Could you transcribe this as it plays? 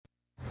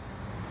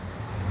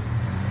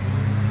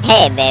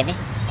Hey, baby.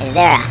 Is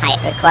there a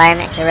height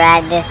requirement to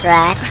ride this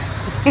ride?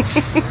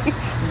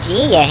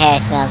 Gee, your hair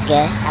smells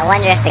good. I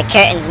wonder if the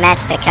curtains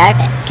match the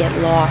carpet. Get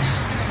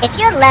lost. If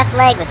your left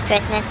leg was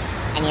Christmas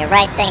and your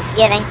right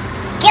Thanksgiving,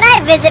 can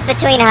I visit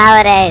between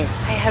holidays?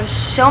 I have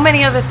so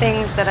many other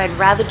things that I'd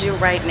rather do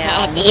right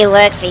now. Do you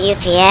work for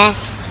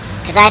UPS?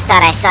 Because I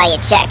thought I saw you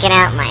checking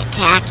out my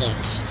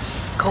package.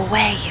 Go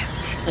away.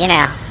 You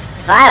know,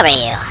 if I were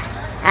you,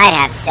 I'd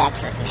have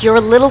sex with me. You're a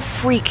little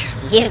freak.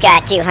 You've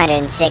got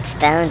 206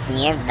 bones in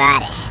your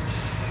body.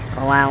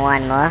 Want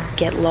one more?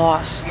 Get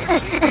lost.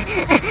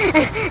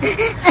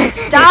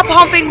 Stop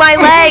humping my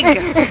leg!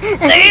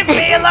 Leave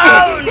me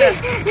alone!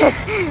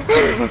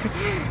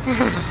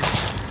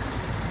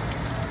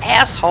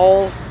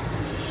 Asshole.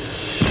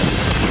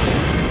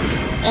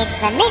 It's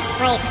the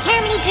Misplaced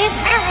Comedy Group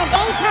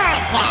Holiday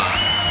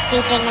Podcast,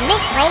 featuring the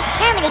Misplaced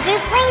Comedy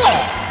Group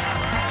players: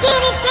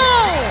 Janet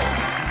Day,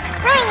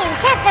 Brian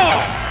Tupper,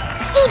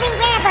 Stephen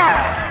Grabo,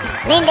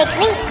 Linda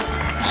Cleats,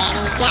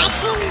 Annie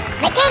Jackson,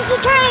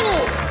 Mackenzie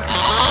Carney,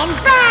 and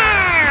Bob!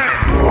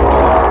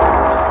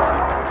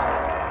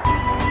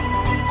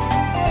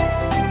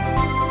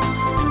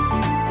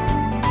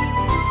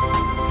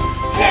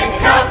 Ted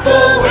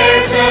Koppel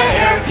wears a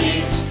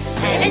hairpiece,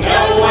 and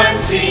no one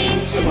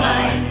seems to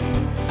mind.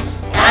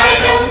 I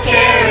don't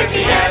care if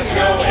he has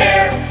no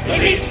hair, at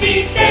least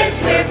he says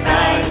we're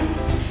fine.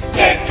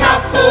 Ted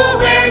Koppel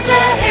wears a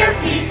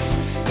hairpiece,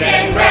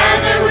 Dan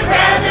Rather would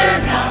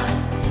rather not.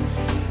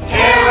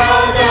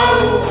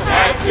 Geraldo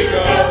had to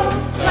go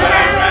to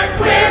Iraq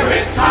where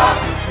it's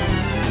hot.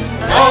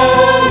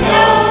 Oh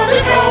no,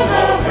 the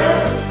comb-over,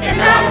 Sam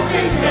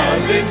Donaldson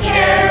doesn't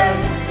care.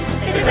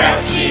 The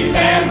grouchy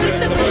man with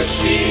the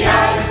bushy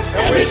eyes,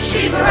 I wish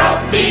he were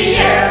off the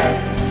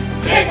air.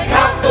 Ted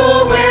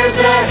Koppel wears a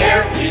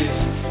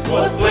hairpiece,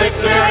 Wolf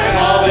Blitzer has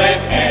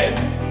mullet head.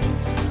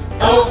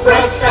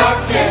 Oprah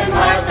sucks and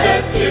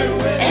Martha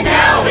too, and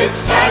now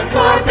it's time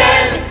for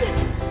bed.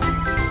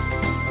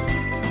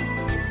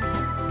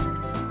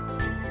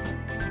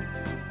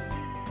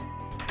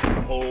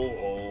 Ho,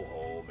 ho,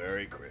 ho,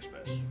 Merry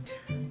Christmas.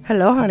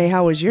 Hello, honey.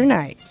 How was your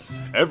night?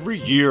 Every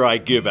year I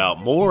give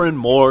out more and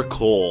more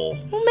coal.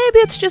 Well, maybe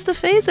it's just a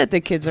phase that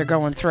the kids are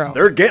going through.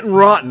 They're getting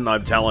rotten,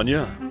 I'm telling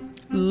you.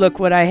 Look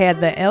what I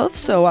had the elf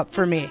sew up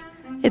for me.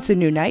 It's a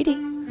new nightie.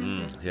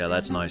 Yeah,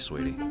 that's nice,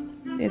 sweetie.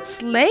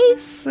 It's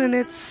lace and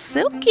it's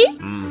silky.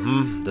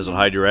 Mm-hmm. Does it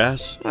hide your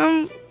ass?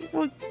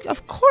 Well,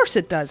 of course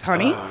it does,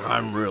 honey.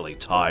 I'm really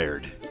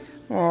tired.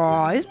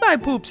 Aw, is my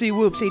poopsie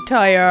whoopsie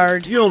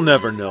tired? You'll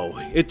never know.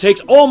 It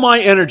takes all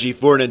my energy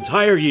for an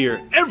entire year.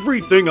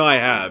 Everything I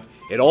have.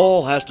 It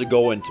all has to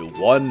go into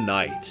one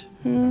night.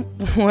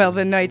 Well,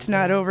 the night's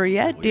not over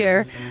yet,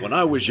 dear. When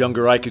I was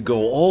younger, I could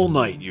go all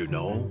night, you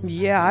know.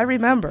 Yeah, I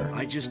remember.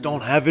 I just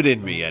don't have it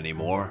in me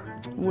anymore.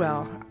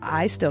 Well,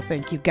 I still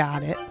think you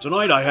got it.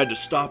 Tonight I had to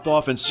stop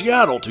off in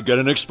Seattle to get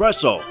an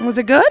espresso. Was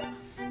it good?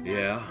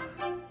 Yeah?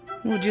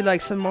 Would you like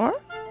some more?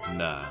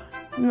 Nah.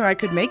 I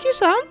could make you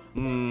some.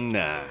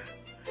 Nah.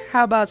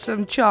 How about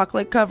some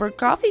chocolate-covered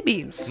coffee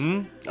beans?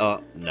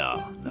 No,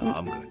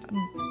 I'm good.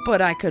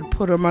 But I could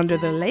put them under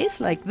the lace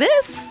like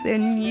this,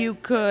 and you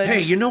could... Hey,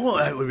 you know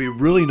what? That would be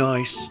really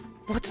nice.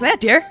 What's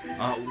that, dear?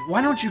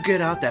 Why don't you get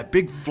out that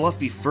big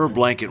fluffy fur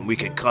blanket and we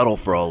could cuddle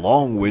for a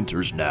long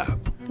winter's nap?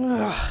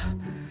 Ugh.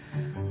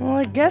 Well,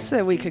 I guess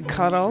that we could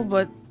cuddle,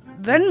 but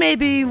then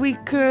maybe we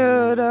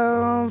could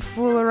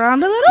fool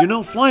around a little? You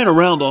know, flying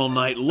around all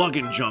night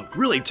lugging junk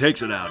really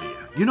takes it out of you.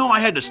 You know, I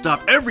had to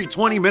stop every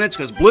 20 minutes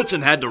because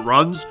Blitzen had the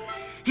runs.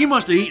 He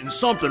must have eaten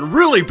something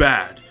really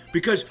bad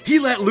because he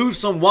let loose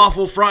some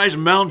waffle fries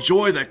and Mount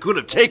Joy that could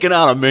have taken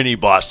out a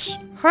minibus.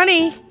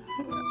 Honey,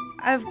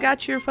 I've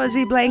got your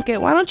fuzzy blanket.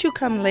 Why don't you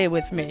come lay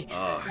with me?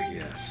 Oh,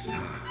 yes.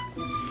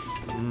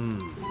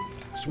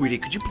 Sweetie,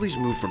 could you please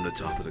move from the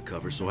top of the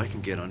cover so I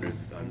can get under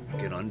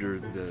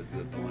the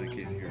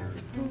blanket here?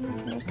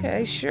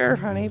 Okay, sure,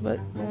 honey, but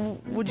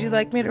would you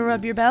like me to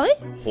rub your belly?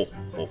 Ho,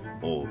 ho,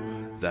 ho.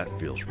 That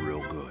feels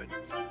real good.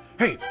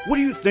 Hey, what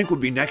do you think would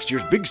be next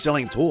year's big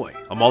selling toy?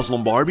 A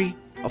Muslim Barbie?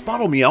 A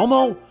Follow Me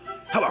Elmo?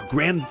 How about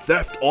Grand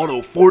Theft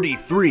Auto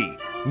 43?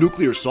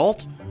 Nuclear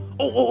Assault?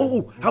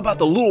 Oh, how about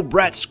the Little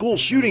Brat school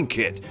shooting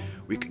kit?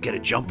 We could get a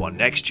jump on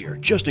next year,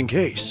 just in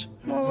case.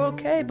 Well,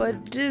 okay,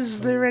 but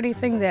is there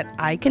anything that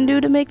I can do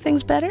to make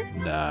things better?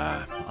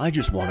 Nah, I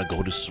just want to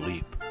go to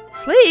sleep.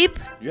 Sleep?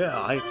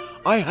 Yeah,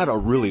 I had a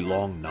really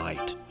long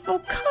night. Oh,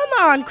 come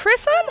on,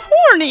 Chris, I'm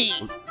horny.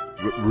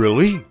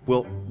 Really?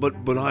 Well, but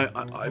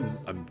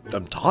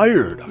I'm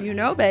tired. You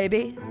know,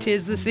 baby,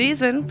 'tis the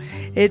season.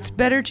 It's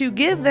better to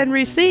give than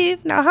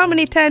receive. Now, how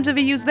many times have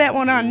you used that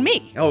one on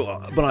me?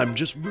 Oh, but I'm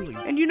just really...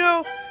 And you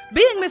know,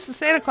 being Mrs.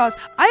 Santa Claus,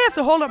 I have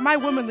to hold up my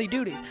womanly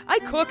duties. I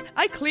cook,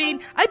 I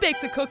clean, I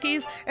bake the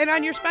cookies, and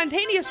on your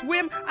spontaneous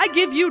whim, I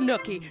give you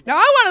Nookie. Now, I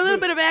want a little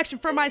bit of action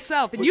for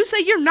myself, and you say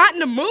you're not in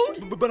the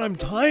mood? But I'm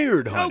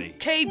tired, honey.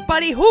 Okay,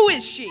 buddy, who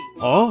is she?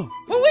 Huh?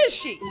 Who is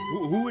she?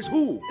 Who is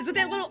who? Is it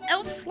that little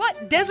elf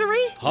slut,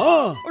 Desiree?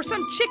 Huh? Or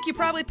some chick you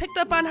probably picked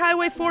up on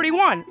Highway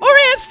 41? Or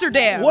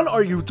Amsterdam? What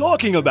are you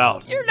talking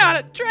about? You're not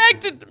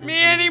attracted to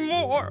me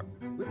anymore.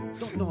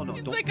 No,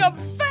 You don't. think I'm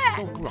fat.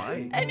 Don't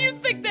cry. And you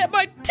think that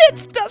my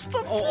tits dust the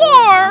floor.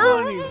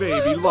 Honey,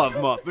 baby, love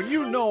muffin.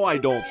 You know I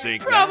don't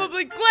think that.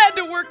 Probably glad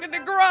to work in the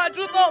garage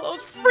with all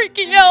those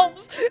freaky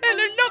elves. And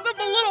they're nothing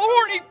but little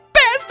horny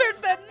bastards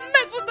that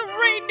mess with the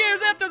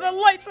reindeers after the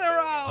lights are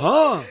out.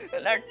 Huh?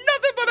 And they're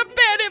nothing but a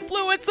bad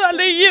influence on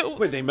you.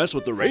 Wait, they mess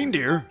with the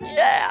reindeer?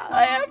 Yeah,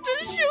 I have to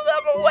shoo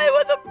them away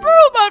with a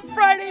broom on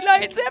Friday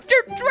nights after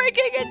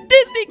drinking at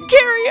Disney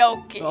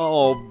karaoke.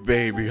 Oh,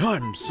 baby,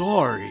 I'm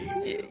sorry.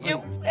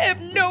 You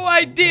have no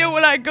idea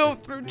what I go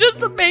through just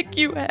to make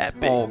you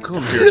happy. Oh,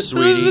 come here,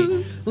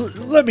 sweetie.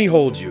 Let me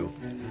hold you.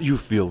 You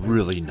feel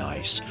really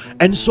nice.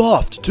 And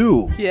soft,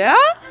 too. Yeah?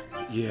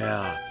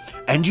 Yeah.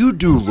 And you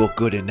do look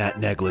good in that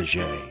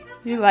negligee.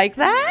 You like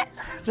that?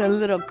 The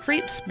little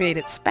creeps made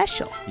it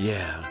special.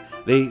 Yeah.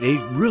 They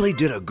really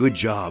did a good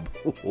job.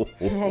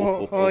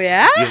 Oh,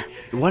 yeah?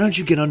 Why don't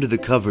you get under the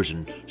covers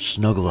and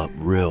snuggle up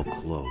real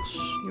close?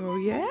 Oh,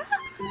 yeah?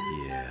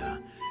 Yeah.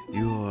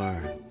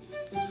 You're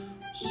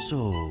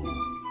so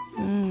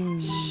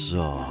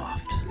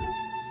soft.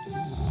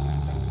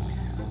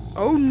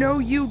 Oh, no,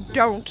 you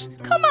don't.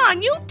 Come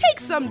on, you take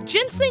some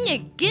ginseng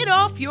and get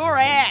off your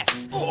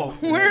ass.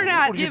 We're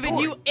not giving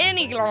you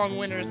any long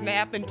winter's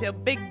nap until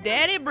Big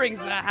Daddy brings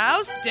the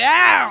house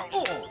down.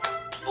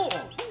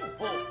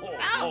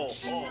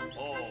 Ouch.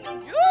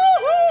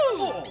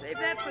 Yoo-hoo! Save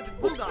that for the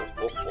Rudolph.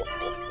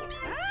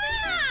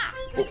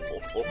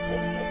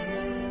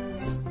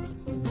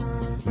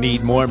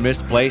 Need more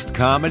misplaced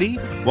comedy?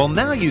 Well,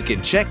 now you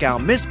can check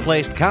out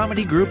Misplaced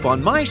Comedy Group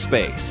on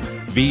MySpace,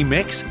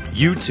 vMix,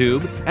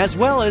 YouTube, as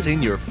well as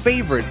in your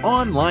favorite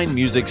online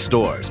music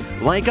stores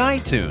like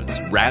iTunes,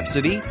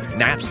 Rhapsody,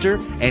 Napster,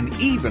 and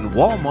even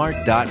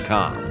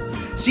Walmart.com.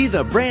 See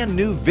the brand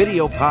new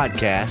video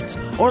podcasts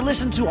or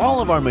listen to all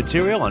of our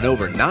material on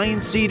over 9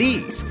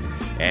 CDs.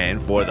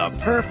 And for the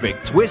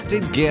perfect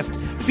twisted gift,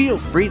 feel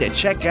free to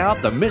check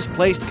out the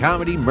Misplaced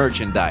Comedy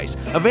merchandise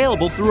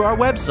available through our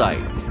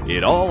website.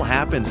 It all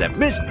happens at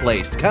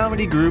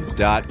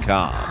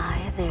misplacedcomedygroup.com.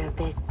 Hi there,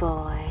 big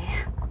boy.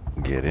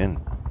 Get in.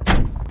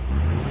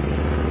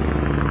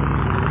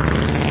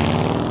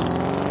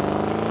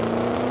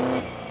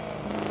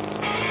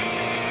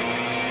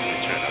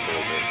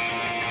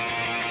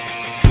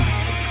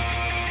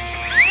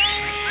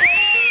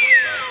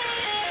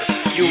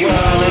 You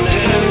wanna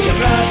turn to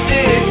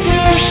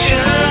prostitution,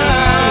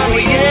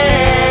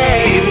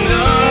 yeah, you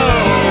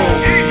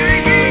know.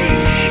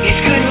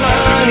 It's good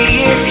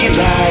money if you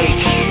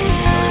like.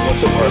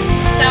 What's it worth?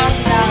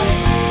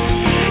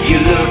 $1,000.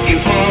 You're looking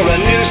for a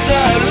new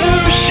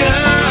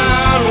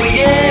solution,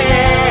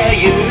 yeah,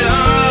 you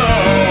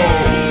know.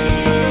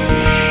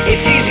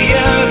 It's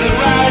easier than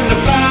riding a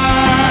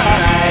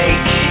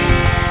bike.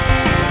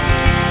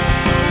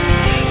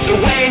 So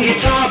when you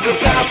talk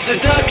about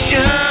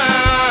seduction,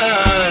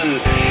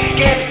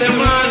 get the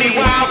money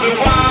while the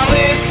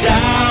wallet's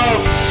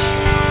out.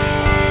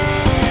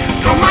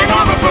 Don't mind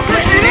all the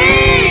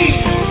publicity.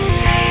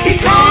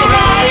 It's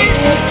alright.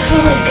 Look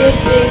really good,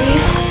 baby.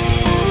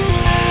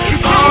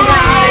 It's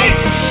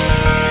alright.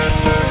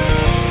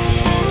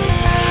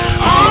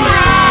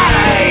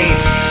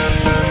 Alright.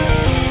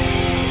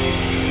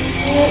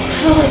 Look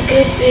really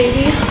good,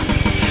 baby.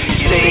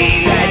 You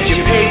say that you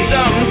paid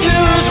some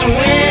dues,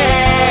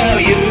 well,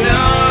 you know.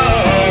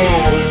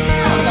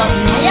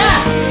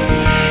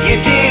 You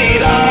did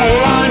it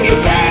all on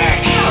your back.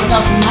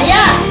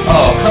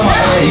 Oh, come on.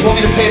 Hey, you want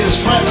me to pay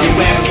this rent? Your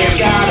webcam's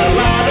got a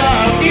lot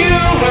of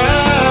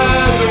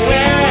viewers,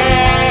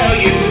 well,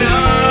 you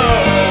know.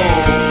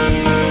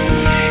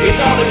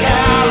 It's all the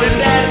talent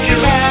that you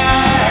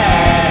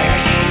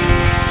lack.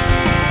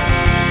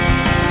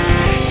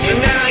 So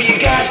now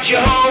you got your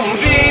home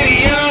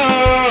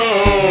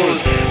videos,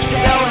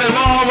 sell them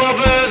all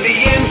over the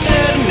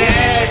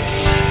internet.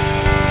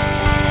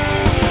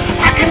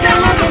 I can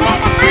download them all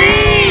for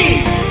free.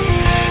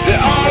 They're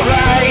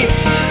alright.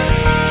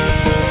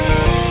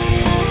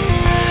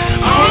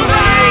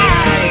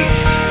 Alright.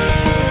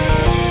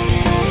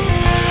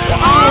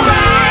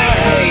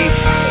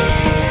 Alright.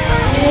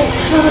 Look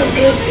really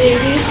good,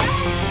 baby.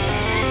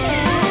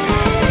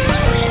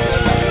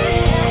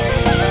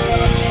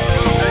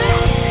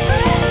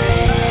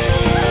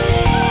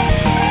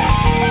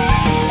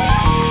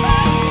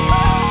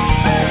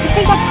 You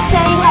think I should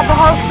say you have the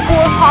whole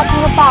school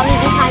talking about me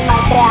behind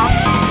my back?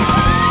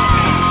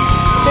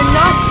 They're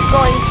not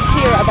going to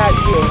hear about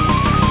you.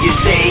 You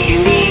say you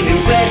need a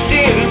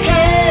resting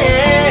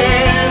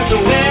place,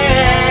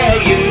 well,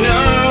 you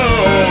know.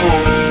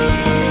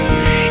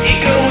 It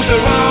goes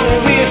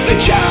along with the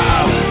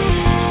job.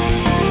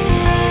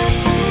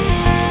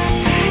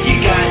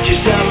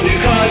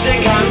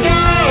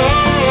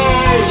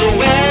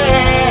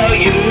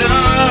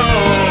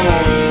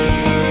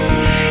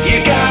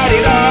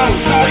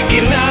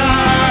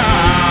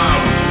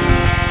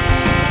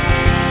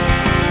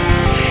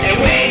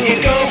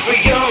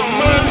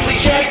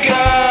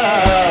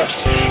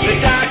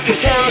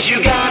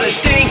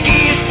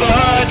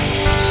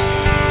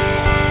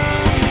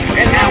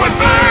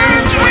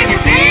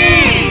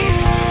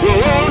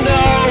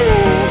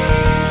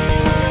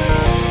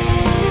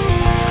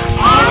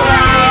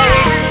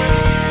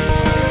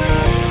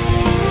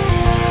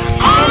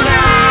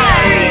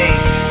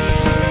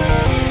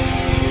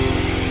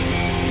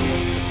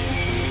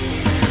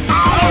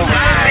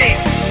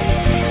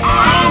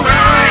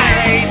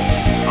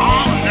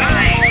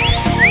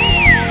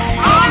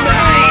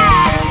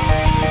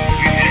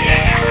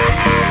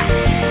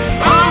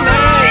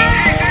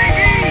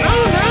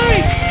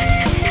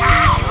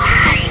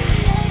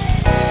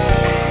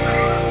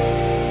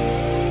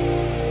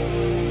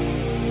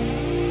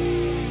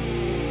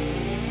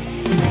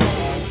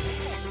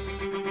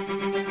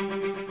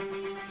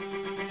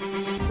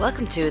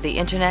 Welcome to the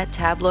Internet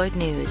Tabloid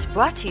News,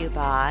 brought to you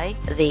by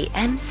the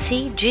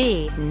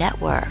MCG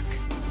Network.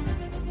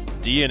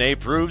 DNA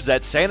proves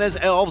that Santa's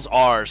elves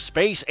are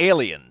space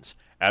aliens.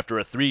 After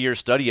a 3-year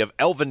study of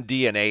elven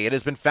DNA, it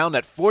has been found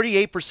that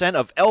 48%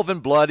 of elven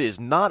blood is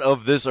not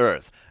of this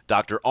earth.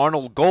 Dr.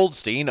 Arnold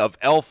Goldstein of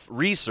Elf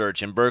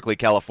Research in Berkeley,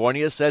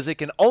 California, says it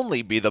can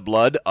only be the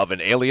blood of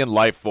an alien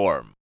life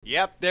form.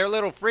 Yep, they're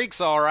little freaks,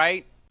 all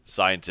right.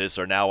 Scientists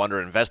are now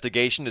under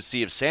investigation to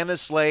see if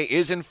Santa's sleigh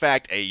is in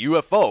fact a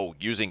UFO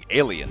using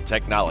alien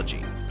technology.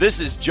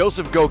 This is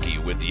Joseph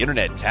Goki with the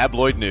Internet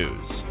Tabloid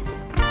News.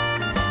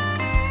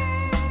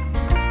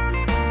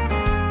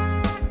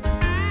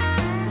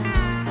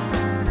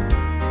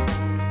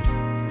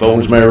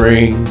 Phones may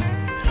ring,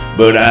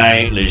 but I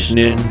ain't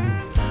listening.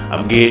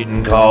 I'm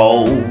getting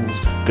calls,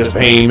 cause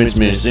payment's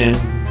missing.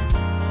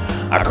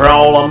 I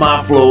crawl on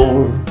my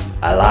floor,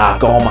 I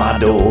lock all my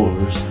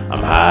doors.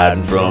 I'm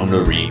hiding from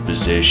the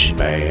repossession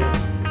man.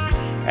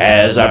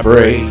 As I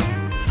pray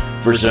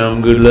for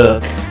some good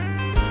luck,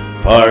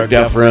 parked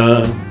out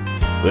front,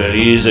 but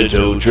he's a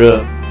tow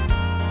truck.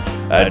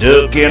 I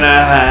duck and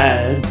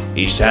I hide,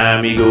 each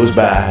time he goes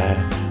by.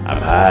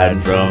 I'm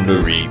hiding from the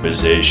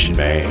repossession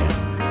man.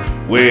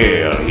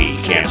 Well, he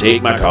can't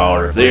take my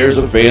car if there's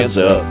a fence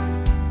up.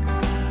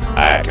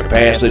 I can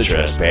pass the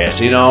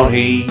trespassing on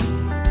he,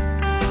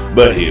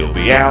 but he'll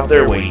be out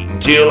there waiting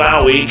till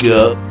I wake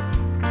up.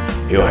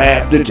 He'll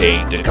have to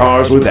take the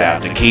cars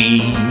without the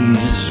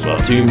keys. Well,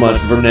 2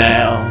 months from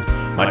now,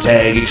 my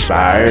tag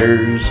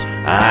expires.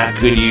 I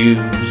could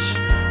use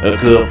a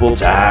couple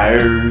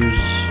tires.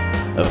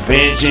 A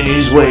fence in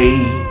his way,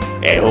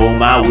 at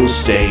home I will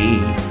stay.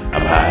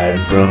 I'm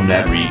hiding from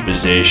that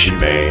repossession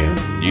man,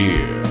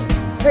 yeah.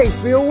 Hey,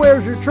 Phil,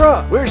 where's your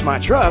truck? Where's my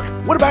truck?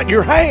 What about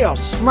your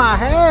house? My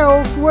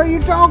house? What are you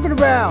talking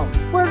about?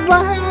 Where's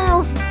my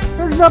house?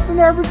 There's nothing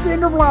there but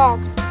cinder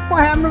blocks.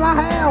 What happened to my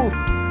house?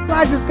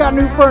 I just got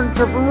new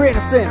furniture from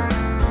Rent-A-Center.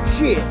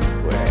 Shit.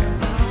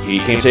 Well, he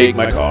can't take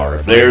my car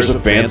if there's a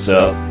fence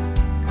up.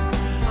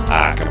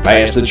 I can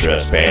pass the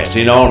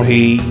trespassing on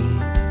he,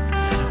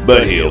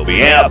 but he'll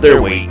be out there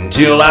waiting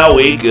till I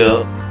wake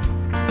up.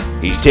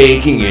 He's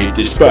taking it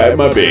despite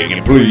my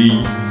begging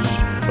pleas.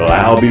 Well,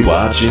 I'll be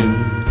watching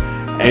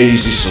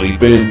as he's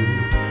sleeping.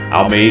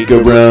 I'll make a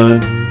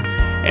run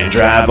and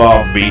drive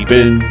off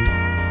beeping.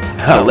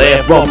 I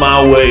left on my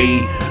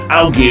way.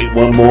 I'll get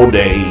one more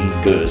day,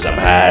 cause I'm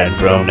hiding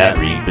from that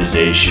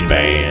repossession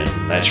man.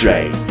 That's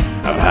right,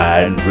 I'm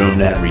hiding from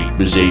that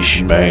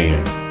repossession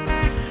man.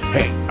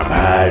 Hey, I'm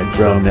hiding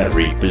from that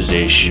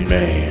repossession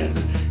man.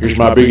 Here's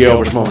my big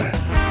Elvis moment.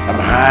 I'm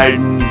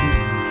hiding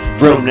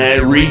from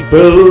that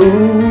repossession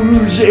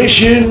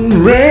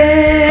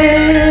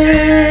man.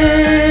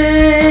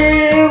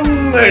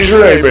 That's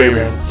right,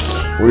 baby.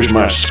 Where's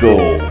my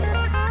skull?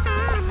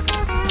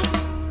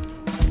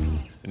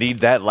 Need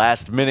that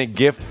last-minute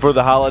gift for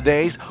the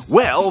holidays?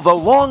 Well, the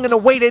long and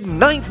awaited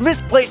 9th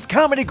Misplaced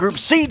Comedy Group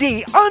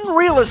CD,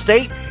 Unreal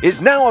Estate, is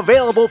now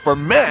available for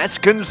mass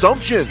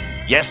consumption.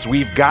 Yes,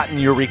 we've gotten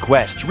your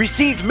request,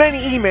 received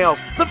many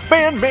emails, the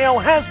fan mail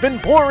has been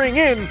pouring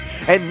in,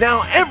 and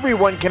now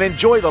everyone can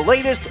enjoy the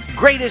latest,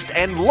 greatest,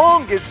 and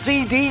longest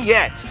CD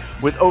yet,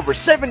 with over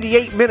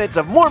 78 minutes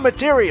of more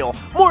material,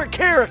 more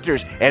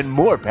characters, and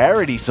more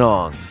parody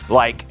songs,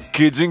 like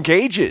Kids in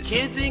Cages.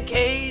 Kids in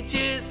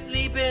cages,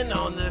 sleeping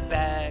on their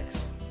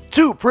backs.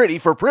 Too Pretty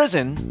for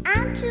Prison.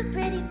 I'm too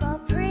pretty for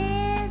prison.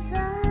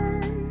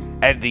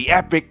 And the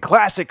epic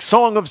classic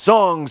Song of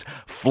Songs,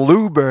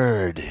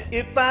 Fluebird.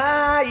 If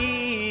I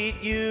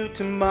eat you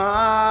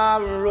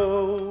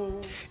tomorrow.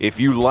 If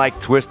you like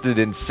twisted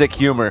and sick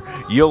humor,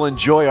 you'll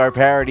enjoy our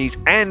parodies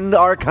and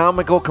our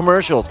comical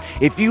commercials.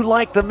 If you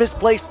like the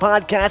Misplaced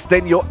podcast,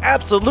 then you'll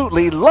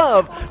absolutely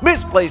love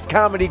Misplaced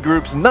Comedy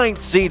Group's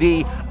 9th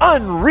CD,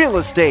 Unreal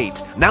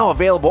Estate. Now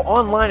available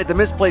online at the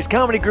Misplaced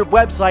Comedy Group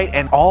website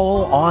and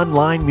all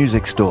online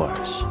music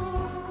stores.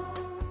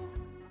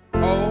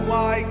 Oh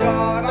my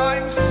God,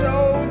 I'm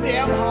so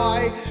damn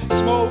high,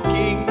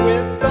 smoking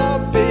with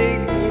a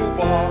big blue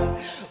bong.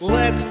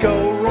 Let's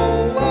go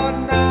roll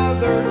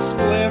another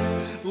spliff,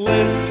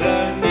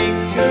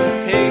 listening to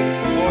Pink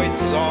Floyd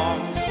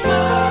songs.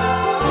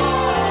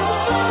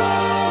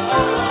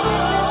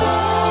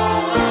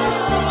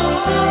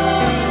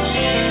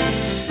 Cheese,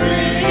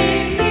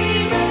 bring me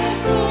the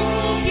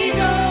cookie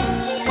dough.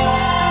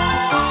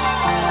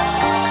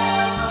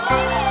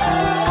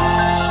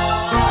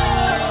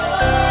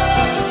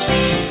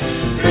 Cheese,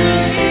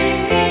 bring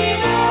me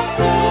the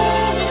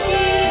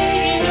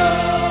cookie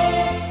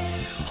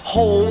dough.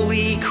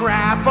 Holy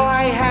crap,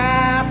 I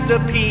have to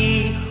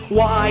pee.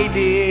 Why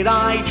did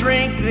I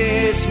drink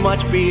this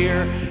much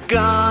beer?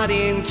 Got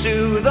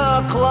into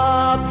the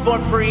club for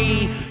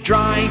free.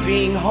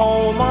 Driving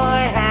home,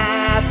 I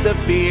have to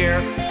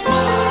fear.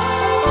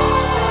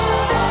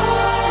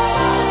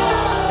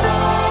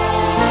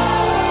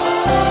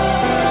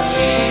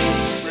 Cheese,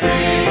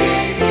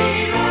 bring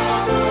me the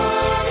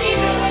cookie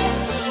dough.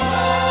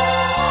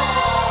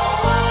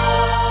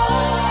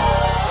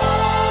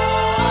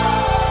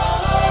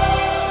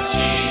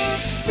 Cheese,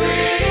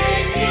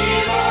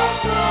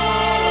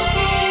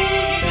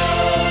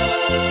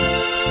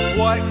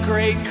 what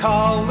great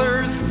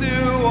colors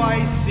do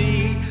I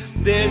see?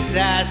 This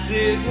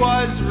acid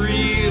was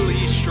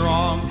really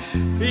strong,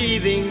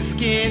 breathing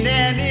skin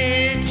and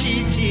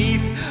itchy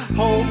teeth.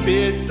 Hope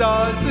it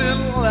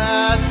doesn't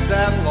last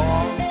that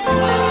long.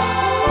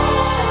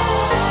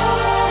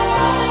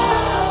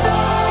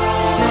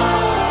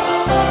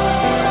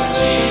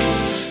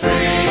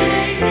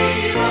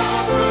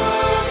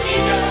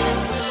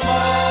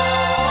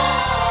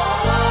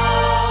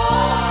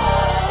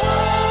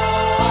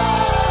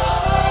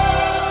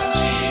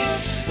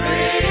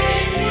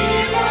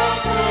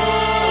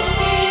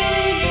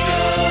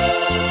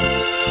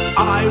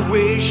 I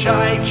wish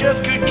I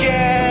just could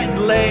get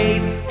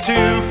laid,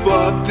 too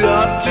fucked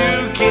up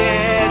to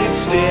get it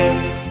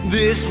stiff.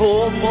 This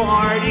whole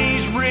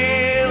party's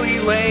really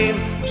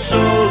lame, so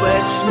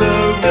let's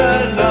smoke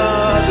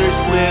another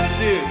spliff,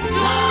 dude.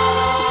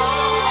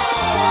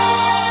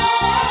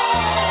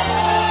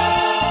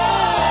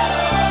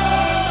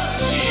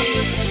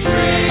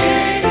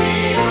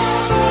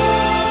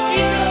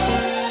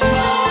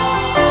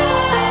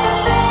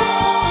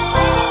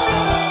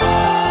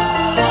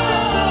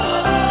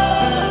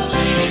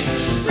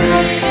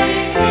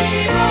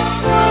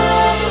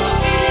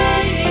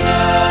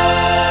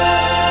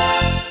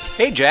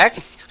 Hey, Jack.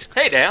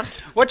 Hey, Dan.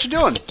 What you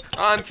doing?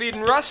 I'm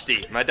feeding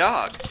Rusty, my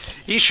dog.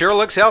 He sure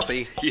looks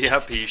healthy.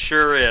 Yep, he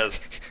sure is.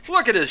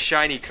 Look at his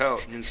shiny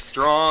coat and his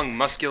strong,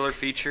 muscular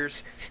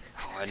features.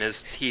 Oh, and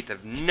his teeth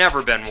have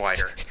never been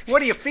whiter. What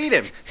do you feed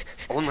him?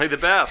 Only the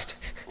best.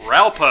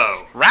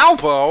 Ralpo.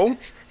 Ralpo?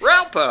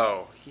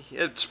 Ralpo.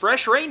 It's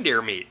fresh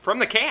reindeer meat from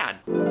the can.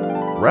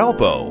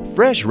 Ralpo,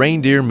 fresh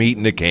reindeer meat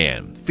in a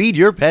can. Feed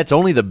your pets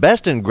only the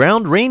best in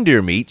ground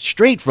reindeer meat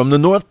straight from the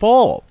North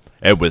Pole.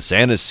 And with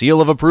Santa's seal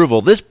of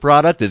approval, this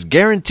product is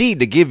guaranteed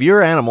to give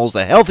your animals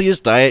the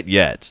healthiest diet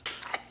yet.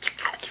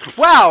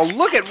 Wow,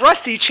 look at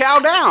Rusty chow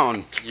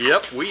down.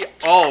 Yep, we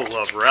all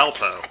love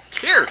Ralpo.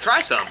 Here,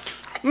 try some.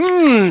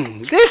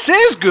 This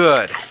is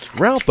good.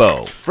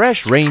 Ralpo,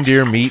 fresh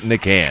reindeer meat in a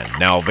can.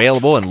 Now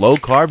available in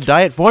low-carb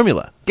diet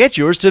formula. Get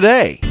yours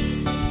today.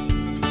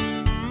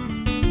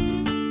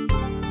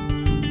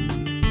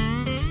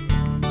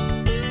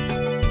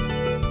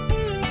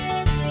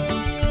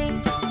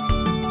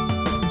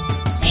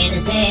 Santa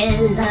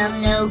says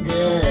I'm no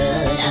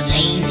good, I'm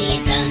lazy,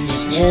 it's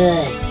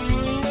understood.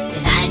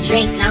 'Cause I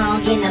drink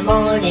nog in the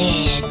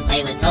morning,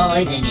 play with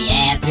toys in the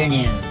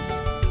afternoon.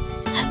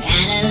 I'm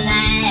kinda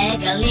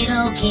like a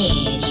little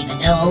kid, even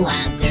though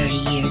I'm 30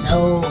 years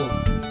old.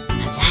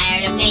 I'm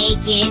tired of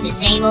making the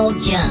same old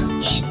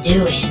junk and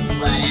doing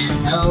what I'm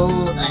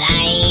told. But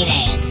I ain't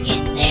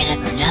asking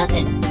Santa for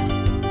nothing,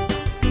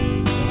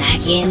 'cause I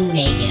can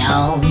make it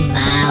on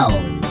my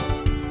own.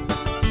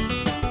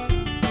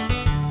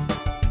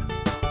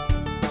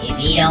 If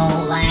he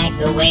don't like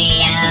the way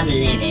I'm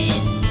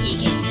living, he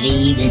can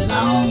leave this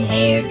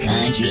long-haired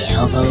country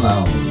elf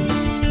alone.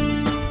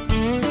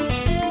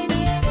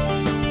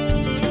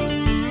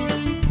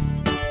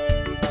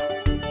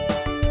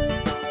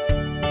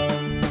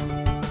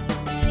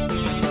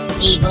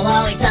 People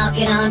always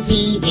talking on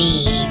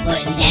TV,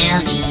 putting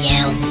down the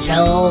elves and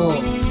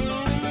trolls.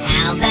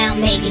 How about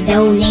making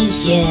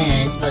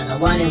donations for the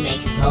one who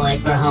makes the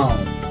toys for home?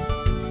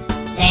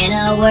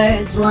 Santa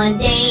works one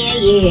day a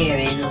year,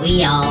 and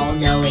we all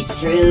know it's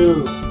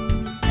true.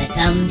 But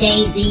some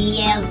days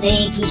the elves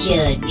think he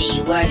should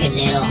be working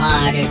a little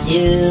harder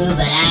too.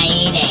 But I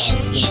ain't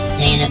asking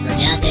Santa for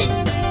nothing,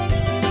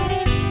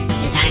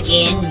 'cause I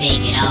can make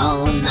it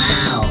on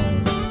my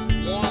own.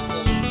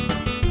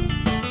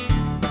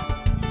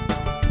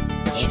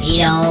 If he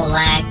don't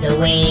like the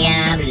way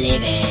I'm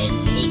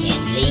living, he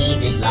can leave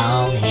this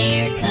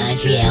long-haired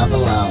country elf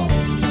alone.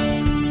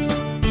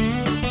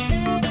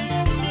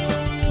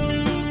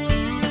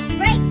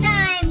 Break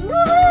time!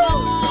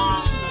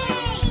 Woohoo!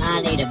 I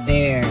need a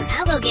beer.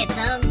 I'll go get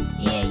some.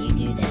 Yeah, you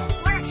do that.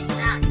 Work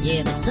sucks.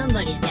 Yeah, but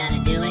somebody's gotta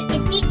do it.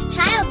 It beats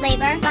child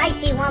labor. If I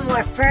see one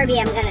more Furby,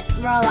 I'm gonna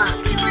throw up.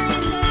 Give me one of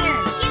them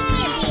beers. Give me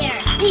a beer.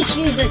 These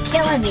shoes are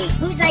killing me.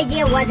 Whose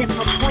idea was it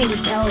for pointy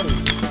toes?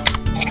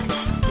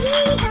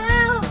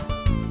 Yee-haw!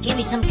 Give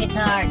me some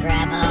guitar,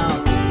 Grabo.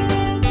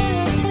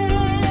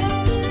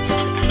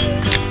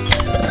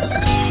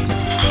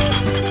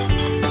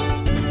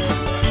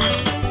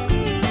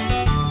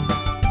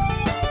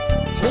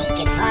 Sweet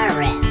guitar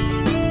riff.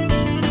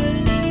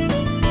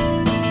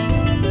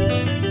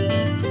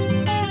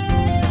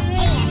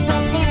 Hey, I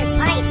stole Santa's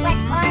pipe.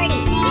 Let's party.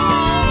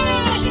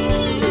 Yay!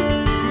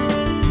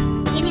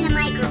 Give me the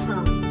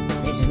microphone.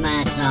 This is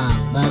my song.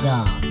 Bug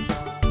off.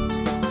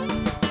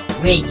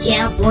 Rich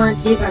elves want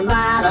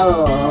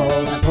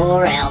supermodels, a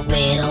poor elf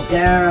whittles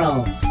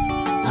girls.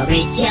 A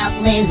rich elf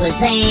lives with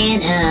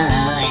Santa,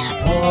 and a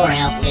poor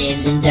elf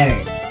lives in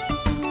dirt.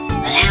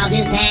 But I'll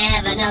just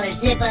have another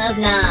sip of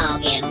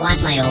nog and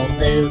watch my old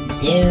boob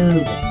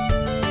tube.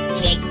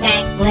 Kick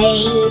back,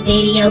 play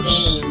video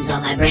games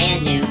on my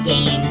brand new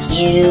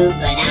GameCube.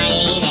 But I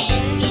ain't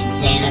asking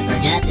Santa for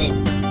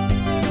nothing,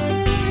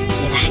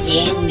 'cause I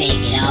can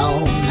make it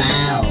on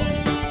my own.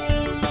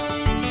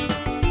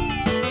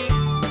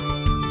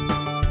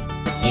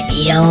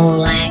 he don't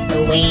like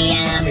the way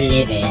I'm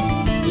living,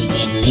 he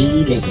can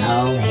leave his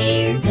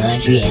long-haired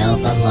country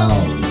elf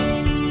alone.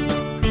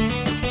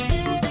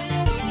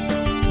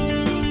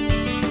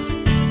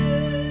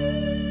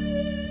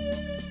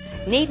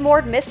 Need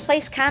more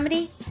misplaced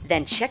comedy?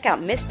 Then check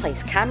out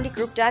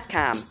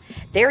misplacedcomedygroup.com.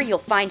 There you'll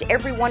find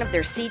every one of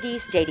their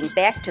CDs dating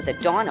back to the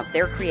dawn of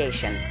their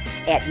creation.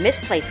 At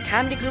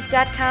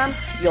misplacedcomedygroup.com,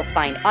 you'll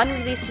find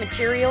unreleased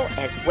material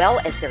as well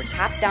as their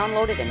top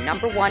downloaded and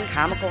 #1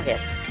 comical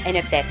hits. And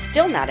if that's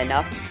still not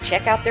enough,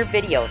 check out their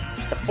videos,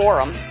 the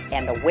forum,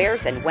 and the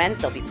wheres and whens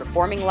they'll be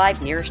performing live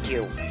nearest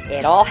you.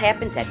 It all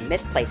happens at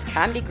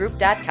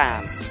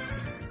misplacedcomedygroup.com.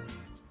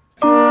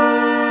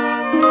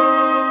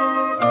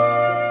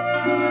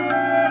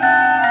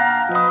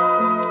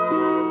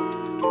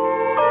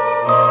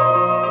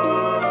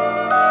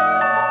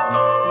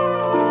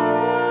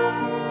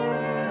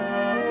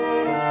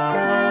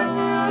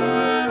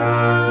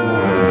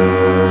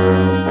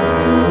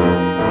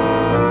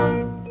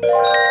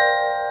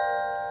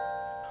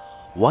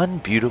 One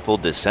beautiful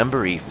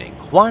December evening,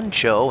 Juan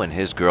Cho and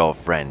his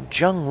girlfriend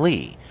Jung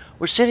Lee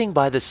were sitting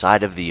by the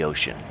side of the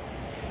ocean.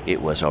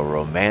 It was a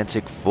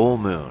romantic full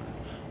moon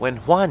when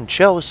Juan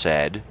Cho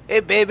said, "Hey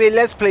baby,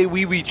 let's play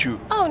Wee Wee Choo."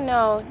 "Oh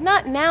no,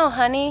 not now,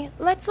 honey.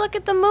 Let's look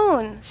at the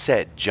moon,"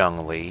 said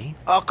Jung Lee.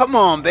 "Oh, come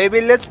on,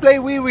 baby, let's play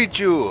Wee Wee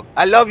Choo.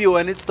 I love you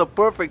and it's the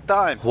perfect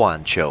time,"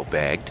 Juan Cho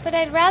begged. "But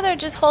I'd rather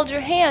just hold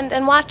your hand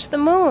and watch the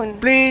moon."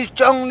 "Please,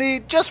 Jung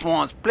Lee, just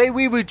once, play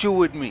Wee Wee Choo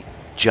with me."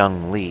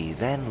 Jung Lee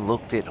then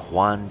looked at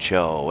Juan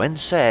Cho and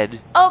said,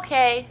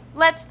 "Okay,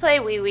 let's play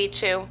Wee Wee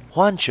Choo."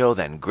 Juan Cho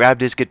then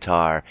grabbed his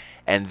guitar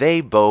and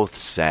they both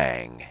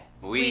sang.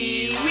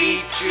 Wee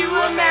Wee Choo,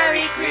 a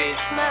Merry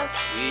Christmas.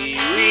 Wee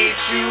Wee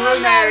Choo, a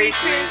Merry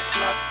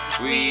Christmas.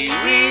 Wee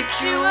Wee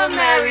Choo, a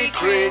Merry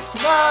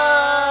Christmas.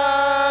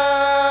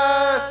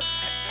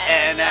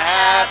 And a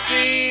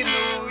Happy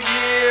New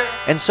Year.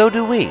 And so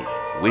do we.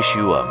 Wish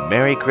you a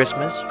Merry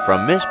Christmas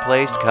from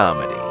Misplaced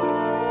Comedy.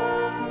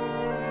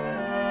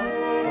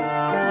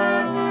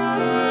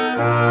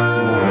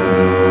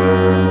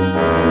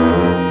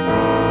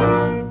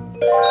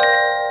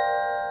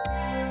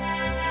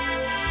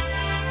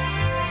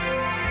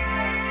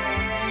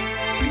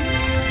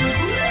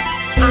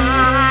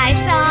 I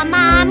saw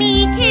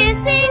Mommy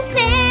kissing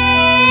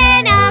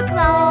Santa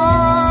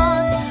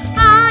Claus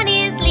on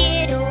his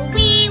little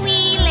wee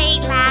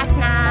late last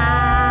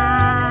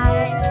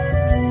night.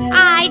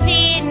 I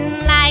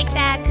didn't like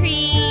that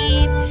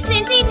creep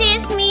since he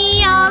dissed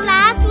me all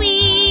last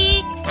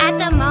week at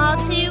the mall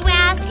to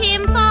ask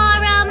him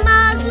for a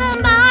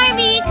Muslim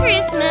Barbie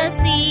Christmas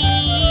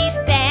Eve.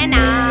 Then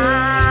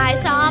I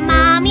saw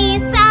Mommy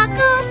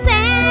suckle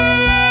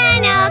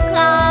Santa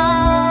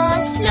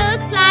Claus.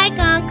 Looks like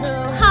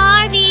Uncle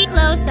Harvey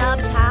close up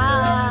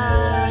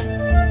tight.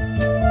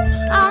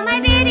 All my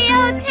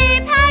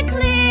videotape had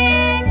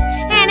clicked,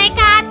 and I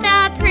got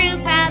the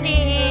proof of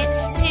it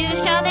to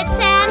show that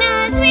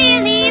Santa's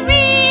really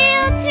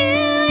real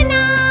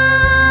tonight.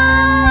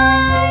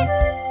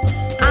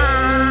 I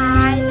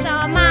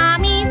saw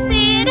Mommy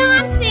sit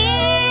on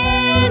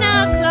Santa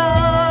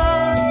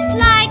Claus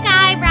like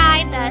I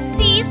ride the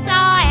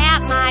seesaw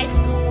at my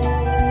school.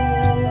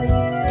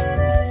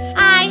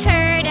 I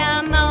heard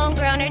a moan,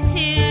 groan or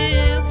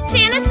two.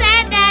 Santa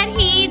said that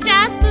he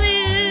just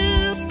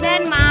flew.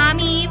 Then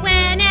Mommy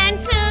went and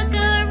took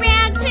a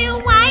rag to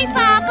wipe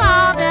up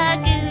all the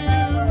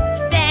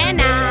goo. Then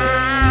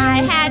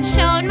I had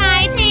shown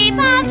my tape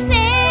of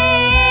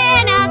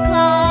Santa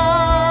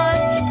Claus,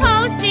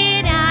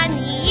 posted on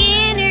the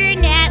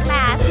internet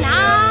last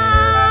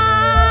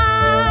night.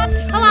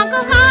 Oh,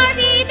 Uncle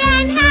Harvey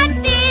then had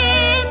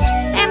fits,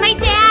 and my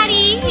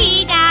daddy,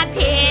 he got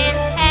pissed.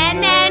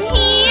 And then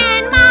he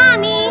and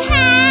Mommy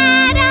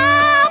had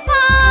a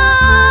fight.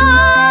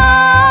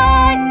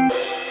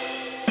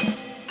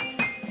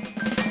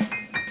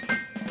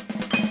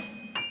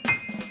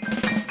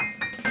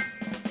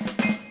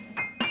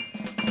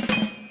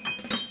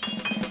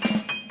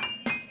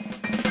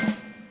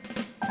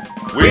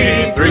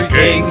 We three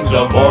kings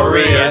of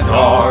Orient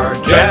are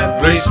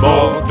gently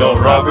smoked a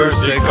rubber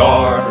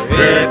cigar.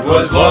 It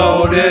was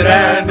loaded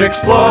and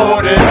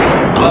exploded.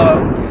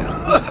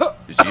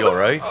 Is he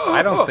alright?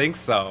 I don't think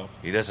so.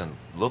 He doesn't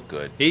look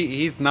good.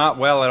 He's not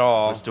well at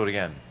all. Let's do it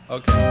again.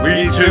 Okay.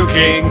 We two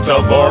kings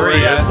of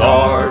Orient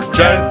are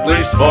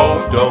gently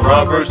smoked a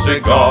rubber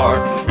cigar.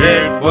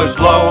 It was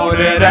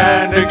loaded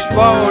and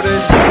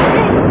exploded.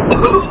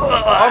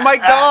 Oh my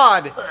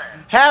God!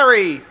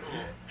 Harry!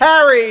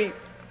 Harry!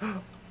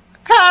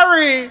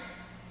 Harry!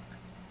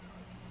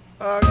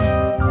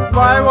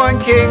 My one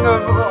king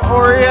of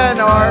Orient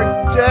are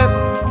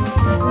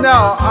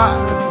No,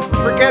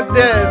 forget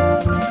this.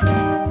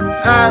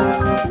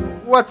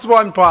 What's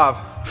one pop?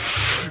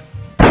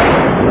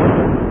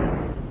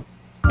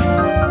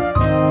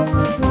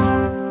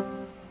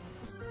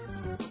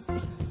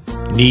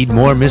 Need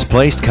more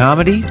misplaced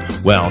comedy?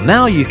 Well,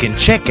 now you can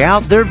check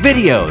out their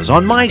videos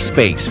on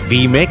MySpace,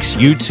 vMix,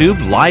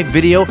 YouTube, live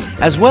video,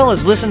 as well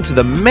as listen to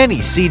the many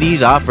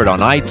CDs offered on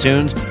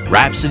iTunes,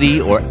 Rhapsody,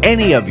 or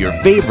any of your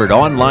favorite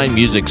online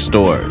music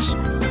stores.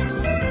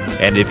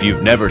 And if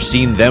you've never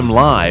seen them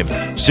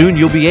live, soon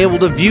you'll be able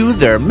to view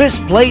their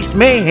Misplaced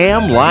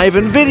Mayhem live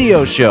and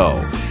video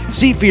show.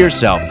 See for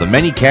yourself the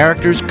many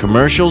characters,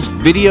 commercials,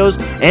 videos,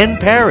 and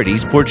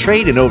parodies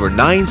portrayed in over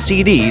 9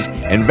 CDs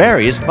and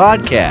various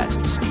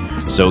podcasts.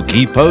 So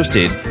keep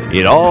posted.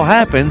 It all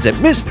happens at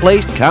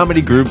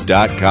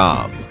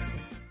misplacedcomedygroup.com.